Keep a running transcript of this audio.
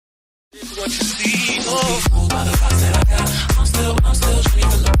Actually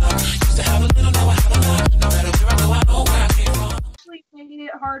making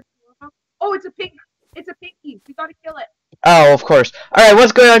it hard. Oh, it's a pink. It's a pinky. We gotta kill it. Oh, of course. Alright,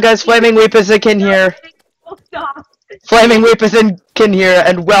 what's going on, guys? Flaming Weepazinkin here. Oh, stop. Flaming Weepazinkin here,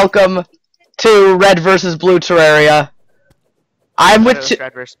 and welcome to Red versus Blue Terraria. I'm with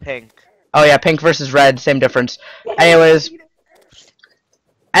Red versus Pink. Oh yeah, Pink versus Red, same difference. Anyways,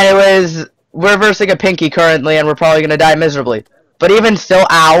 we're versing a Pinky currently, and we're probably gonna die miserably. But even still,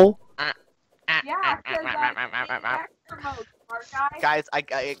 ow. Yeah, extra mode, smart guy. Guys,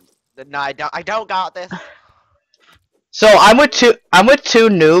 no, I don't got this. So I'm with two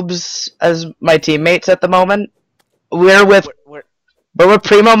noobs as my teammates at the moment. We're with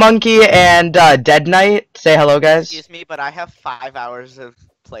Primo Monkey and Dead Knight. Say hello, guys. Excuse me, but I have 5 hours of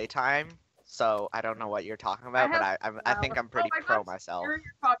playtime, so I don't know what you're talking about. I think I'm pretty pro myself.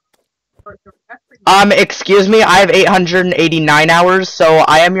 Excuse me, I have 889 hours, so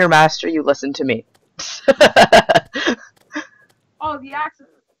I am your master. You listen to me. Oh, the axe is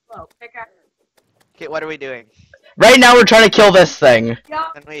slow. Pickaxe. Okay, what are we doing? Right now, we're trying to kill this thing. Yeah.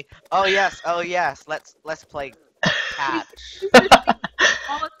 And we. Oh yes. Let's play catch.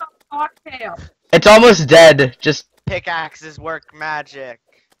 Almost a cocktail. It's almost dead. Just Pickaxes work magic.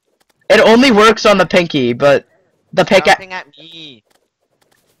 it only works on the Pinky, but the pickaxe. Nothing at me.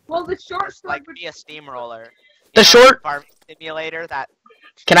 Well, the short sword Like would be a steamroller. The short. Farming simulator. That.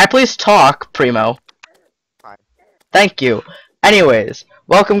 Can I please talk, Primo? Fine. Thank you. Anyways,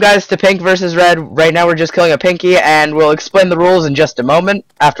 welcome guys to Pink versus Red. Right now we're just killing a Pinky, and we'll explain the rules in just a moment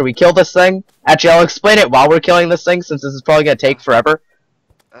after we kill this thing. Actually, I'll explain it while we're killing this thing, since this is probably gonna take forever.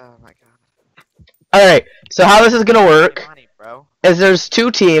 Oh my god. Alright, so how this is gonna work Money, bro. is there's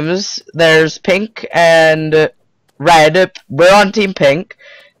two teams. There's Pink and Red. We're on Team Pink.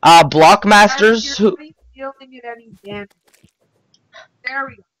 Blockmasters who... Dealing it any damage. There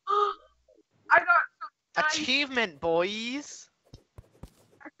we go. I got some nice... Achievement, boys.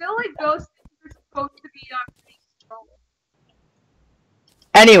 I feel like those things are supposed to be pretty strong.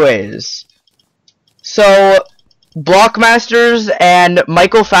 Anyways, so Blockmasters and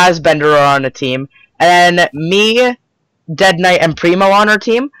Michael Fassbender are on a team, and me, Dead Knight, and Primo on our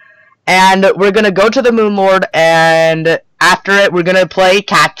team, and we're gonna go to the Moon Lord, and after it, we're gonna play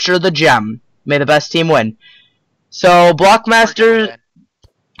Capture the Gem. May the best team win. So Blockmasters,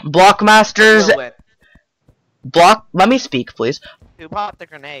 let me speak, please. Who bought the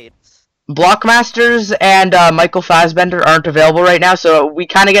grenades? Blockmasters and Michael Fassbender aren't available right now, so we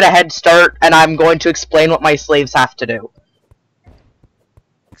kind of get a head start, and I'm going to explain what my slaves have to do.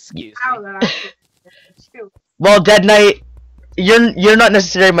 Excuse me. Well, Dead Knight, you're not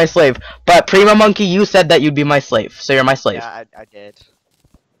necessarily my slave, but Primo Monkey, you said that you'd be my slave, so you're my slave. Yeah, I did.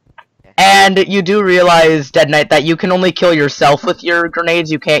 Yeah. And you do realize, Dead Knight, that you can only kill yourself with your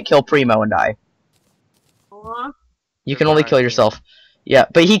grenades. You can't kill Primo and I. You can only kill yourself. Yeah,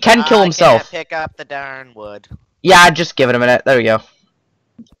 but he can kill himself. Can't pick up the darn wood. Yeah, just give it a minute. There we go.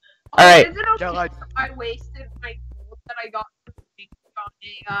 Alright. Is it okay if I wasted my gold that I got from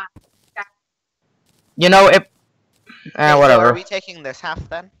a You know, it... whatever. So are we taking this half,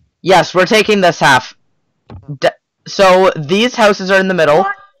 then? Yes, we're taking this half. So, these houses are in the middle.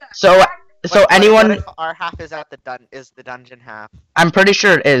 So anyone... What if our half is at the dungeon half? I'm pretty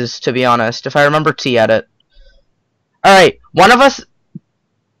sure it is, to be honest, if I remember T at it. Alright, one of us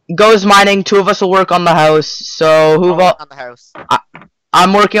goes mining, two of us will work on the house, so who on the house?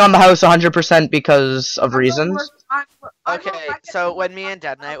 I'm working on the house 100% because of reasons. Okay, so when me and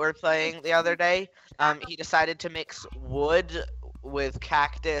Dead Knight were playing the other day, he decided to mix wood with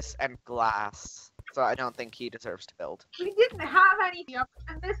cactus and glass. So I don't think he deserves to build. We didn't have any up,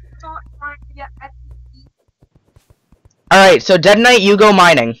 and this is not trying to get any. Alright, so Dead Knight, you go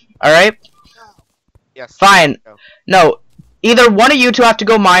mining, alright? Yes. Fine. No, either one of you two have to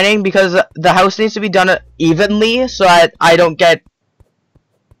go mining because the house needs to be done evenly so I don't get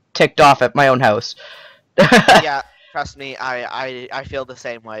ticked off at my own house. Yeah, trust me, I feel the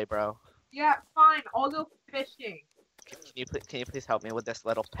same way, bro. Yeah, fine. I'll go fishing. Can you please help me with this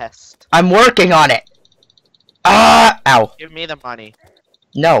little pest? I'm working on it. Ow. Give me the money.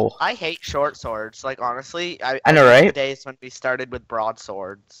 No. I hate short swords. Like honestly, I know, miss right? the days when we started with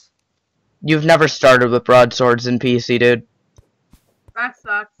broadswords. You've never started with broadswords in PC, dude. That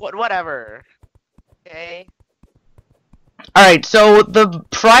sucks. Whatever. Okay. Alright, so the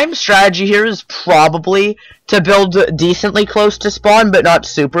prime strategy here is probably to build decently close to spawn, but not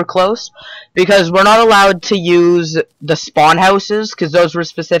super close. Because we're not allowed to use the spawn houses, because those were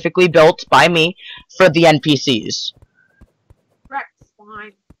specifically built by me for the NPCs. Correct,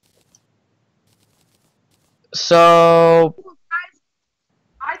 fine. So, Guys,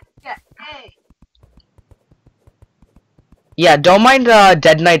 I can get A. yeah, don't mind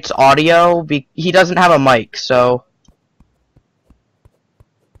Dead Knight's audio. He doesn't have a mic, so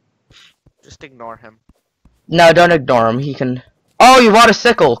Just ignore him. no, don't ignore him. He can. Oh, you bought a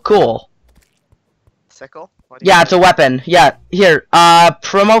sickle. Cool. Sickle? What do you Yeah, do? it's a weapon. Yeah, here.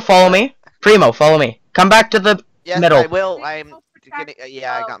 Primo, follow me. Primo, follow me. Come back to the Yes, middle. I will. I'm getting.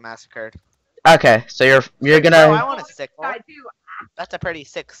 Yeah, I got massacred. Okay, so you're Bro, I gonna. want a sickle. I do. That's a pretty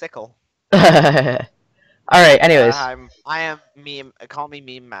sick sickle. All right. Anyways, I am meme. Call me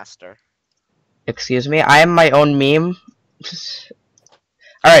meme master. excuse me. I am my own meme.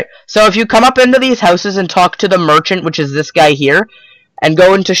 All right. So if you come up into these houses and talk to the merchant, which is this guy here, and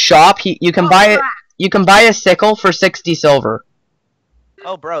go into shop, you can buy it. crap. You can buy a sickle for 60 silver.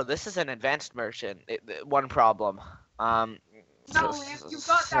 Oh, bro, this is an advanced merchant. One problem. No, So, Lance, you got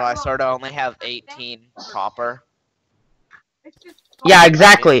so that I wrong. sort of only have 18 copper. It's just Yeah,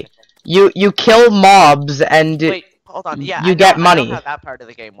 exactly. You kill mobs and Wait, hold on. Yeah, you I get know, money. I know how that part of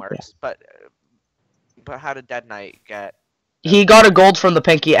the game works, but how did Dead Knight get? he got a gold from the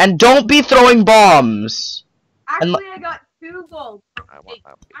pinky. And don't be throwing bombs. Actually, I got 2 gold. I want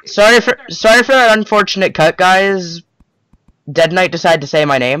that. Sorry for that unfortunate cut, guys. Dead Knight decided to say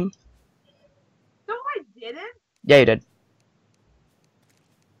my name. No, I didn't. Yeah, you did.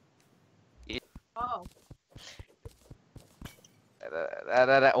 Oh.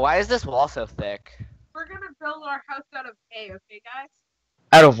 Why is this wall so thick? We're gonna build our house out of hay, okay, guys?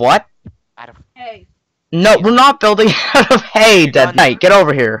 Out of what? Out of Hay. No, we're not building out of hay, Dead Knight. Get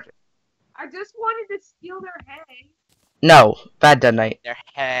over here. I just wanted to steal their hay. No, bad Dead Knight. their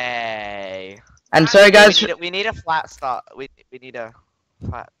hay. And sorry, guys. We need a flat stop. We need a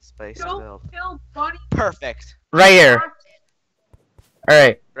flat space to Don't build. kill Bunny. Perfect. Right here. All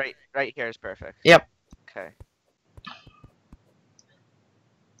right. Right here is perfect. Yep. Okay.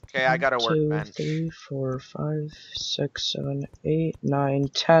 Okay, I got a 2, workbench. 3, 4, 5, 6, 7, 8, 9,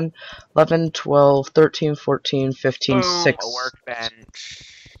 10, 11, 12, 13, 14, 15, Boom, 6, a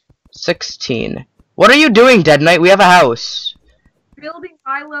workbench. 16. What are you doing, Dead Knight? We have a house. Building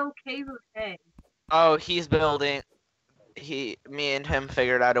Milo cave of hay. Oh, he's building. Me and him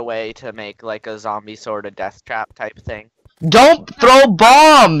figured out a way to make like a zombie sort of death trap type thing. Don't throw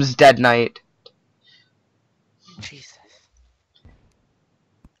bombs, Dead Knight. Jesus.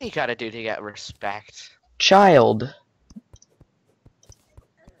 What you gotta do to get respect? Child.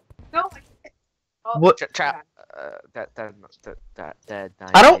 No. Oh, What? Trap. That.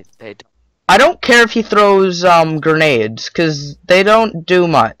 I don't- They I don't care if he throws grenades, cause they don't do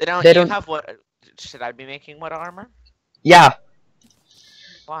much. don't. They You don't. have what? Should I be making what armor? Yeah,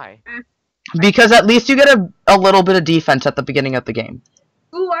 Why? because at least you get a little bit of defense at the beginning of the game.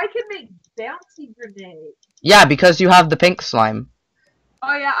 Ooh, I can make bouncy grenades. Yeah, because you have the pink slime.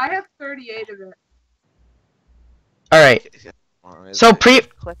 Oh yeah, I have 38 of it. All right. So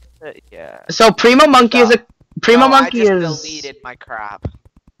Yeah. So Primo Monkey is a Primo No, Monkey I just is. deleted my crap.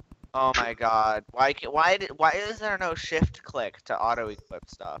 Oh my god. Why is there no shift click to auto equip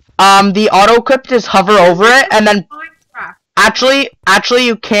stuff? The auto equipped is hover over it, and then Minecraft. actually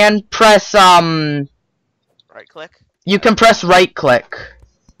you can press Right click? you can press right click.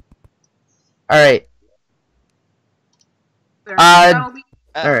 All right. There. Uh, That'll be-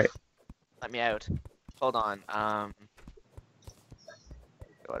 All right. Let me out. Hold on.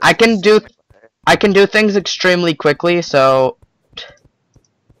 what I is can this? do- I can do things extremely quickly, so.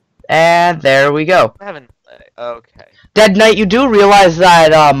 And there we go. I haven't. Okay. Dead Knight, you do realize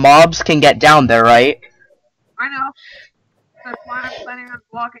that mobs can get down there, right? I know. That's why I'm planning on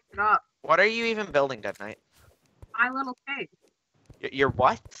blocking it up. What are you even building, Dead Knight? My little cave. You're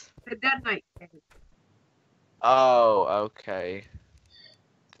what? The Dead Knight cave. Oh, okay.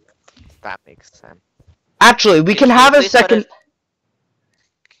 That makes sense. Actually, we can Can you have a please put second.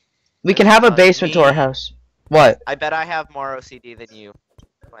 We can have a basement to our house. What? I bet I have more OCD than you.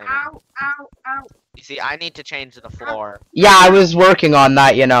 Claim it. Ow, ow, ow. You see, I need to change the floor. Yeah, I was working on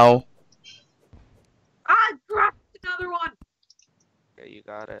that, you know. Ah, dropped another one. Okay, you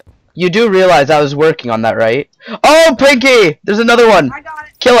got it. You do realize I was working on that, right? Oh, Pinky! There's another one! I got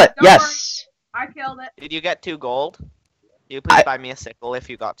it. Kill it! Don't Yes! I killed it. Did you get 2 gold? You please buy me a sickle if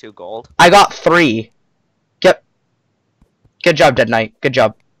you got 2 gold. I got 3. Yep. Good job, Dead Knight. Good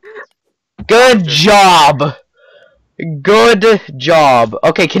job. Good job! Good job.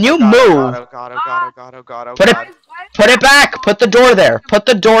 Okay, can you move? Oh god, oh god, oh god, oh god, oh Put it- god. Put it back! Put the door there! Put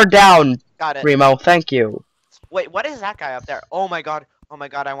the door down, Got it. Remo. Thank you. Wait, what is that guy up there? Oh my god,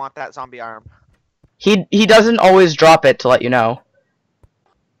 I want that zombie arm. He doesn't always drop it, to let you know.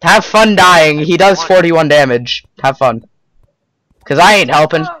 Have fun dying. He does 41 damage. Have fun. Cause I ain't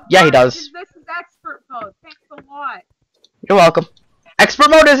helping. Oh, Yeah, he Ryan, does. This is expert mode. Thanks a lot. You're welcome. Expert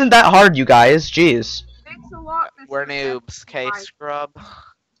mode isn't that hard, you guys. Jeez. Thanks a lot, Mr. We're noobs, Expert okay, Mode. scrub?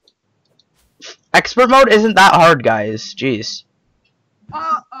 Expert mode isn't that hard, guys. Jeez. Can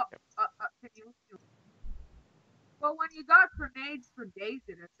you? Well, when you got grenades for days,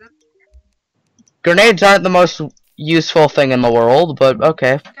 it isn't. Grenades aren't the most useful thing in the world, but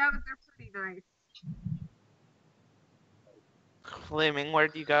okay. Yeah, but they're pretty nice. Flaming,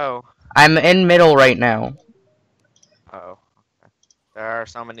 where'd you go? I'm in middle right now. Oh. Okay. There are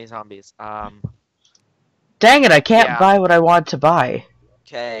so many zombies. Dang it, I can't Yeah. buy what I want to buy.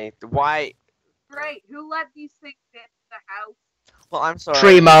 Okay, why? Great. Who let these things in the house? Well, I'm sorry.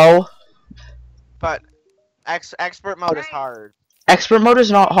 Primo. But expert mode is Right. hard. Expert mode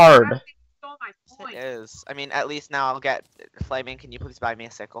is not hard. That thing stole my point. It is. I mean, at least now I'll get Flaming. Can you please buy me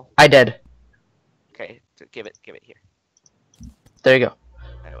a sickle? I did. Okay, give it here. There you go.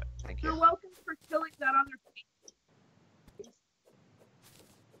 Anyway, thank You're you. welcome for killing that other thing.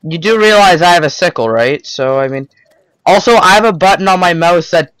 You do realize I have a sickle, right? So, I mean... Also, I have a button on my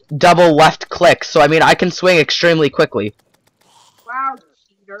mouse that double left clicks, so I mean, I can swing extremely quickly. Wow,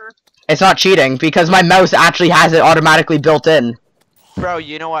 cheater. It's not cheating, because my mouse actually has it automatically built in. Bro,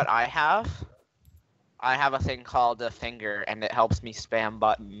 you know what I have? I have a thing called a finger, and it helps me spam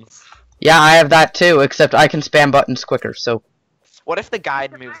buttons. Yeah, I have that too, except I can spam buttons quicker, so... What if the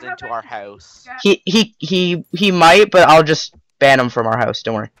guide Can I moves have into any- our house? Yeah, He might, but I'll just ban him from our house,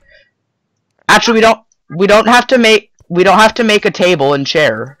 don't worry. Actually, we don't have to make a table and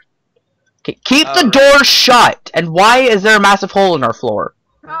chair. Okay, keep the Alright. door shut! And why is there a massive hole in our floor?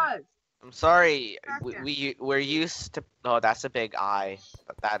 Cause I'm sorry. Second. We're used to. Oh, that's a big eye.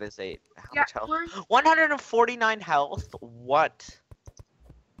 But that is a how yeah, much health? we're 149 health. What?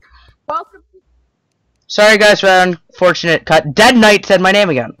 welcome. Sorry guys for that unfortunate cut. Dead Knight said my name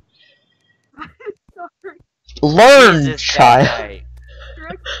again. Sorry, Learn, Jesus, child. Deadeye.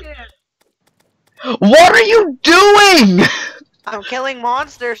 Christian. What are you doing? I'm killing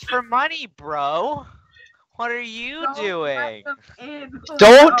monsters for money, bro. What are you Don't doing? let them in.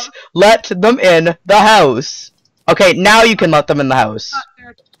 Don't let them in the house. Okay, now you can let them in the house. Not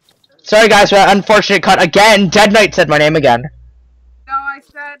there. Sorry guys for that unfortunate cut again. Dead Knight said my name again. No, I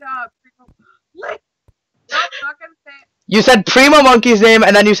said, Lick. No, I'm not gonna say it. You said Primo Monkey's name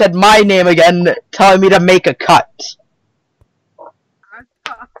and then you said my name again, telling me to make a cut.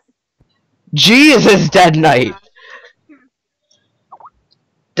 Jesus, Dead Knight.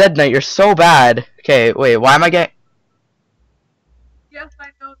 Dead Knight, you're so bad. Okay, wait, why am I getting... Yes, I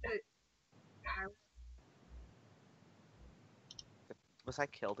know that. Was I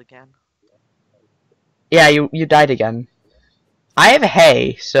killed again? Yeah, you died again. I have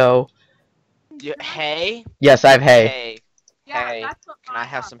hay, so... Hay? Yes, I have hay. Hay. Yeah, Hay. that's what Can I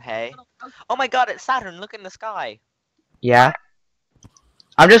have some hay? little house- Oh my god, it's Saturn. Look in the sky. Yeah?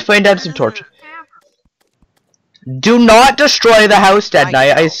 I'm just putting down some torches. hammer. Do not destroy the house, Dead I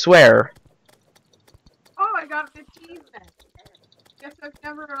Knight, I know. swear. Oh, I got an achievement. Guess I've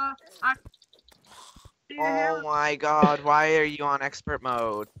never, seen a Oh hammer. my god, why are you on expert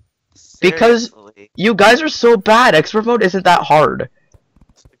mode? Because- Seriously. You guys are so bad. Expert mode isn't that hard.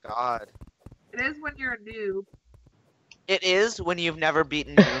 God. It is when you're a noob. It is when you've never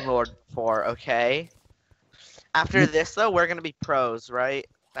beaten Moon Lord before, okay? After this, though, we're gonna be pros, right?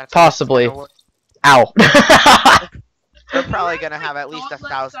 That's how it's Possibly. gonna work. Ow. We're probably gonna like have at least gauntlet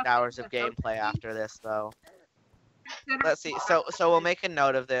 1,000 stuff hours in of the house gameplay thing. after this, though. Consider- Let's see. So we'll make a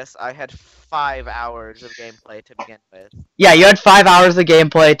note of this. I had 5 hours of gameplay to begin with. Yeah, you had 5 hours of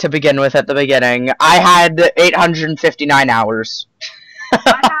gameplay to begin with at the beginning. I had 859 hours.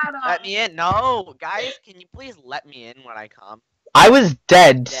 I had, Let me in. No, guys, can you please let me in when I come? I was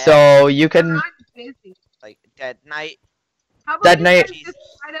dead, so you can... I'm busy. Like Dead Knight. How about Dead you Knight- guys just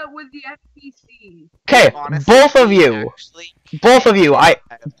fight out with the NPCs? Okay, Honestly, both of we you. actually Both of you,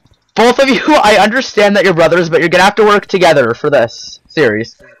 Both of you, I understand that you're brothers, but you're gonna have to work together for this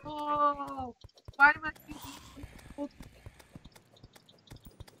series. Oh, why must you be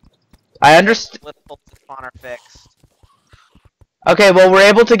I understand. Political spawn are fixed. Okay, well, we're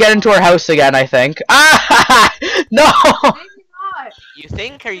able to get into our house again, I think. Ah! No! Maybe not. You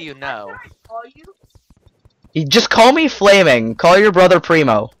think or you know? What should I call you? You just call me Flaming. Call your brother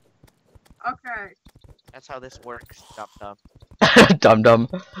Primo. Okay. That's how this works, dum dum. Dum dum.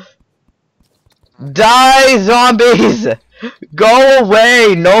 Die, zombies! Go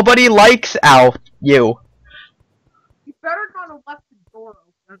away! Nobody likes you. You better not have left the door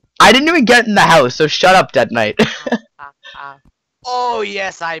open. I didn't even get in the house, so shut up, Dead Knight. Ah, ah. Oh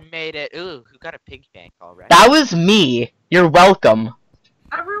yes, I made it. Ooh, who got a pig bank already? That was me. You're welcome.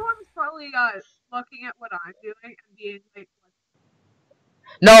 Everyone's probably looking at what I'm doing and being like,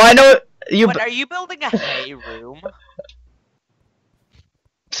 No, I know you. What, are you building a hay room?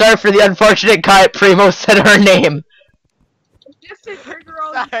 Sorry for the unfortunate cut. Primo said her name. just to trigger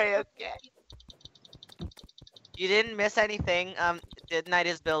all these Sorry, okay. You didn't miss anything. Midnight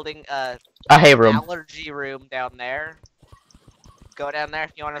is building A hay room. allergy room down there. Go down there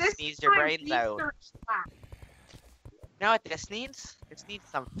if you want to This sneeze your time brains out. research lab. You know what this needs? This needs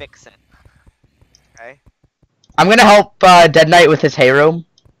some fixing. Okay. I'm gonna help Dead Knight with his hay room.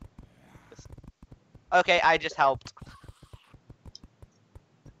 Okay, I just helped.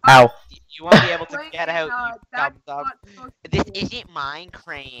 Ow. You won't be able to Playing get in, out, you that's dumb. not supposed to This be- isn't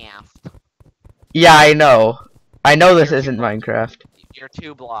Minecraft. Yeah, I know. I know this You're isn't too- Minecraft. You're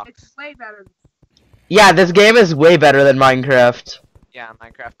 2 blocks. It's way better. Yeah, this game is way better than Minecraft. Yeah,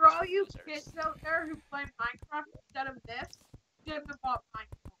 Minecraft. For all you losers. kids out there who play Minecraft instead of this, give them up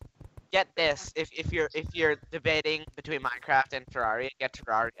Minecraft. Get this, if you're debating between Minecraft and Terraria, get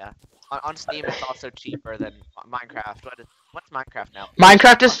Terraria. On Steam, it's also cheaper than Minecraft. What's Minecraft now?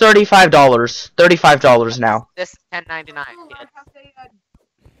 Minecraft is $35. $35 now. This is $10.99. Oh, I kids. have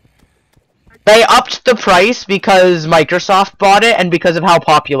They upped the price because Microsoft bought it and because of how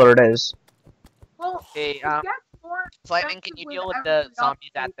popular it is. well, Hey, it gets more Flaming, can you expensive deal with the everything else,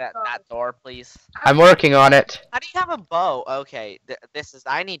 zombies at that so- door, please? I'm working on it. How do you have a bow? Okay, this is.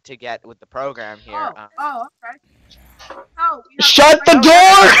 I need to get with the program here. Okay. No, we have Shut the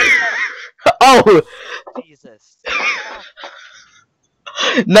door! Oh, Jesus.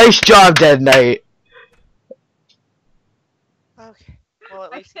 nice job, Dead Knight. Okay. Well,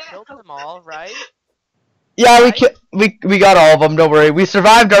 at I least can't killed help them all, right? Yeah, Right? we got all of them. Don't worry. We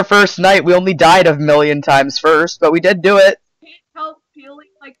survived our first night. We only died a million times first, but we did do it. can't help feeling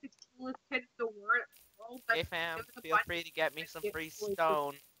like the coolest kid in the world. Hey fam, feel free to get me some free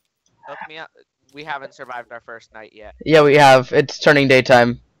stone. Hook me up. We haven't survived our first night yet. Yeah, we have. It's turning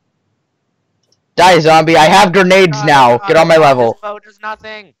daytime. Die, zombie. I have grenades now. Get on my level. This bow does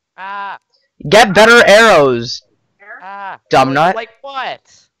nothing. Ah, Get better arrows, ah. dumb nut. Like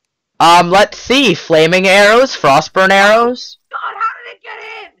what? Let's see. Flaming arrows, frostburn arrows. God, how did it get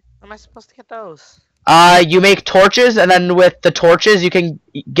in? How am I supposed to get those? You make torches, and then with the torches, you can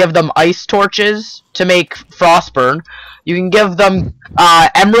give them ice torches to make frostburn. You can give them,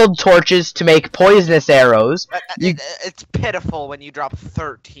 emerald torches to make poisonous arrows. You- It's pitiful when you drop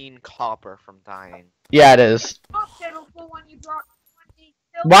 13 copper from dying. Yeah, it is. Not pitiful when you drop 20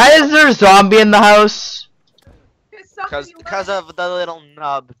 kills. Why is there a zombie in the house? Because of the little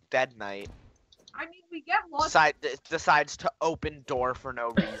nub Dead Knight I mean, we get lost. decides to open door for no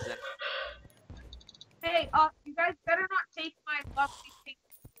reason. Hey, you guys better not take my lovely pink.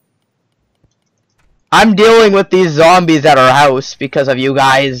 I'm dealing with these zombies at our house because of you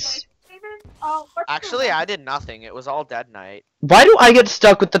guys. Actually, I did nothing. It was all Dead Knight. Why do I get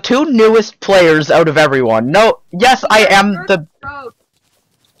stuck with the two newest players out of everyone? No, yes, I am the.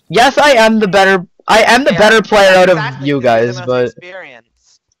 Yes, I am the better. I am the better player out of Exactly, you because you're guys, the most but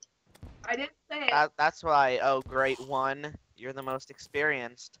experienced. I didn't say it. That's why. Oh, great one. You're the most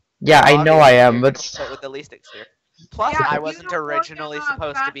experienced. yeah, I know I Obviously, am, you're but gonna put with the least experience. Plus, Yeah, I you wasn't don't work originally in,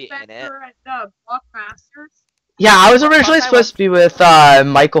 supposed to be in it. Fassbender And, Blockmasters. yeah, I was originally Plus, I supposed to be with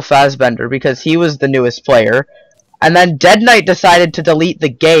Michael Fassbender because he was the newest player, and then Dead Knight decided to delete the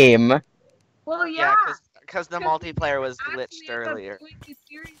game. Well, Yeah, yeah. because the because multiplayer was actually glitched end up earlier. doing the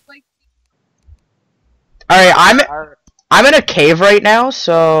series like All right, Our- I'm in a cave right now,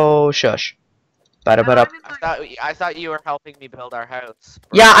 so shush. Bada now bada. I'm in I thought you were helping me build our house.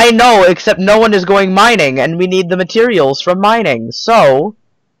 bro. Yeah, I know, except no one is going mining, and we need the materials from mining, so...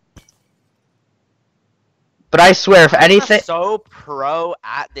 But I swear, if I'm anything... so pro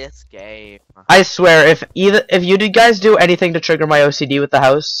at this game. I swear, if you guys do anything to trigger my OCD with the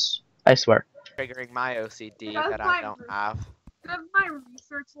house, I swear. Triggering my OCD That's that I my don't group. have. Does my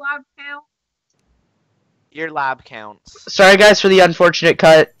research lab count? Your lab counts. Sorry guys for the unfortunate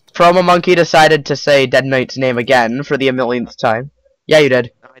cut. Promo Monkey decided to say Dead Knight's name again for the millionth time. Yeah, you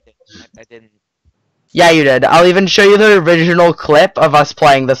did. No, I didn't. I didn't. Yeah, you did. I'll even show you the original clip of us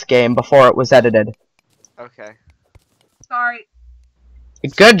playing this game before it was edited. Okay. Sorry.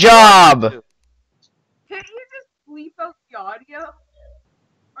 Good job! Can't you just bleep out the audio?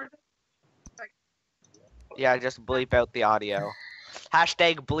 Or Yeah, just bleep out the audio.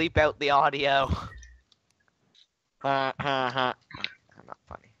 Hashtag bleep out the audio. I'm not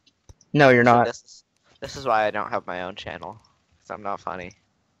funny. No, you're So not. this is why I don't have my own channel. Because I'm not funny.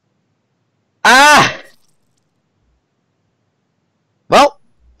 Ah! Well,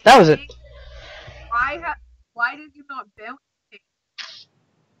 that was it. Why did you not bounce?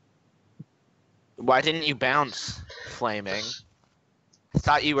 Why didn't you bounce, Flaming? I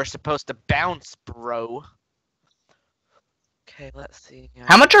thought you were supposed to bounce, bro. Okay, let's see.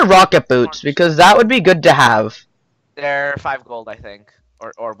 How much are rocket boots? Because that would be good to have. They're 5 gold, I think,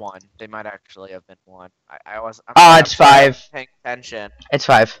 or 1. They might actually have been 1. It's 5. Paying attention. It's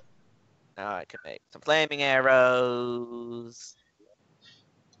 5. Now I can make some flaming arrows.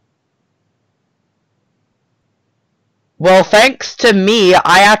 Well, thanks to me,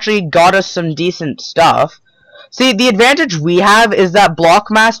 I actually got us some decent stuff. See, the advantage we have is that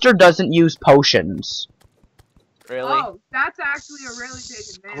Blockmaster doesn't use potions. Really? Oh, that's actually a really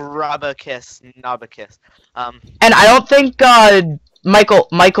big advantage. Grubacus, Nobacus. And I don't think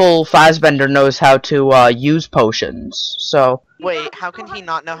Michael Fassbender knows how to use potions. So Wait, how can he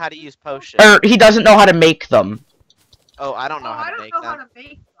not know how to use potions? or he doesn't know how to make them. Oh, I don't know how to make them. How to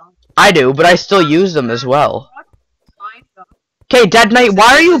make them. I do, but I still use them as well. Find them. Okay, Dead Knight, why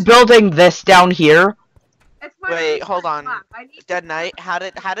are you building this down here? It's my Wait, research hold on. lab. I need Dead to- Knight, how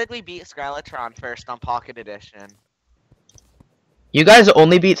did we beat Skeletron first on Pocket Edition? You guys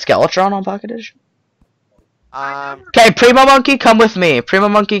only beat Skeletron on Pocket Edition? I never- Okay, Primo Monkey, come with me. Primo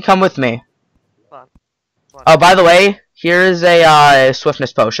Monkey, come with me. Hold on. Oh, by the way, here's a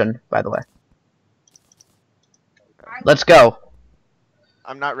swiftness potion, by the way. Let's go.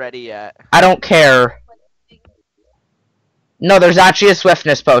 I'm not ready yet. I don't care. No, there's actually a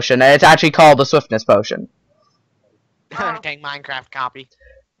swiftness potion, and it's actually called a swiftness potion. Oh. Dang Minecraft copy.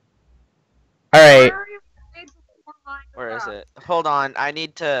 Alright. Where are you made before Where is Minecraft? it? Hold on, I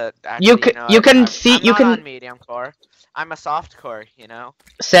need to. Actually, You can- know, you can I'm see- I'm you not can- on medium core. I'm a soft core, you know.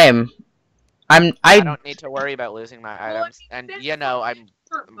 Same. I I don't need to worry about losing my Well, items, I mean, and this you know fucking I'm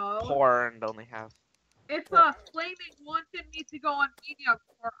expert mode, poor and only have. If Flaming wanted me to go on medium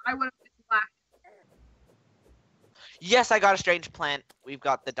core, I would have been glad. Yes, I got a strange plant. We've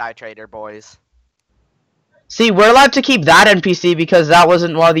got the dye trader, boys. see, we're allowed to keep that NPC because that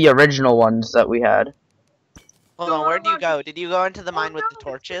wasn't one of the original ones that we had. Hold So on, we're where'd you allowed to go? keep- Did you go into the Oh, mine with the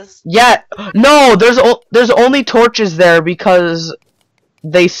no. torches? Yeah, no, there's only torches there because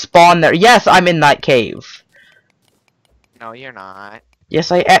they spawn there. Yes, I'm in that cave. No, you're not. Yes,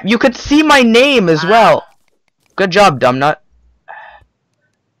 I am. You could see my name as well. Good job, Dumbnut.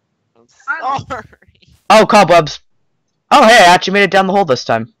 I'm sorry. Oh, cobwebs. Oh, hey, I actually made it down the hole this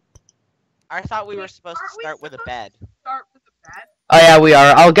time. I thought we were supposed to Aren't we start with a bed. Start with the bed. Oh yeah, we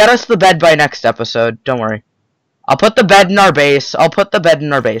are. I'll get us the bed by next episode. Don't worry. I'll put the bed in our base.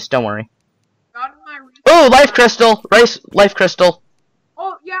 Don't worry. Got in my research Oh, life lab. crystal. Life crystal.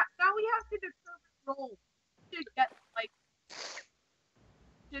 Oh yeah, now we have to determine roles to get like to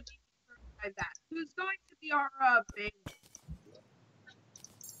be determined by that. Who's going to be our main?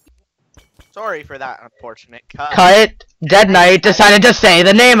 Sorry for that unfortunate cut. Cut. Dead Knight decided to say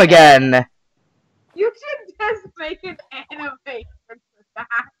the name again. You should just make an animation for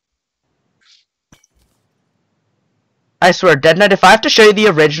that. I swear, Dead Knight, if I have to show you the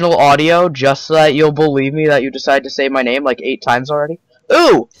original audio just so that you'll believe me that you decided to say my name like 8 times already.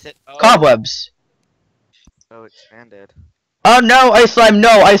 Ooh! Oh, Cobwebs. so expanded. Oh no, Ice Slime, no!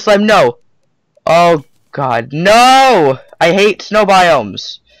 Ice Slime, no! Oh god, no! I hate snow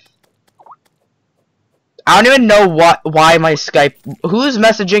biomes. I don't even know why my Skype. Who's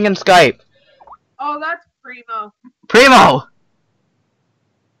messaging in Skype? Oh, that's Primo. Primo!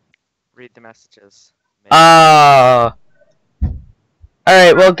 Read the messages. Alright,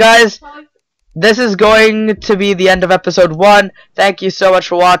 well guys, this is going to be the end of episode 1. Thank you so much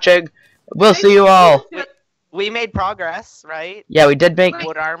for watching. We'll see you all. We made progress, right? Yeah, we did make.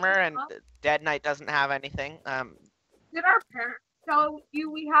 Wood armor and Dead Knight doesn't have anything. Did our parents tell you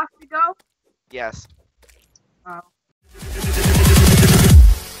we have to go? Yes. Oh.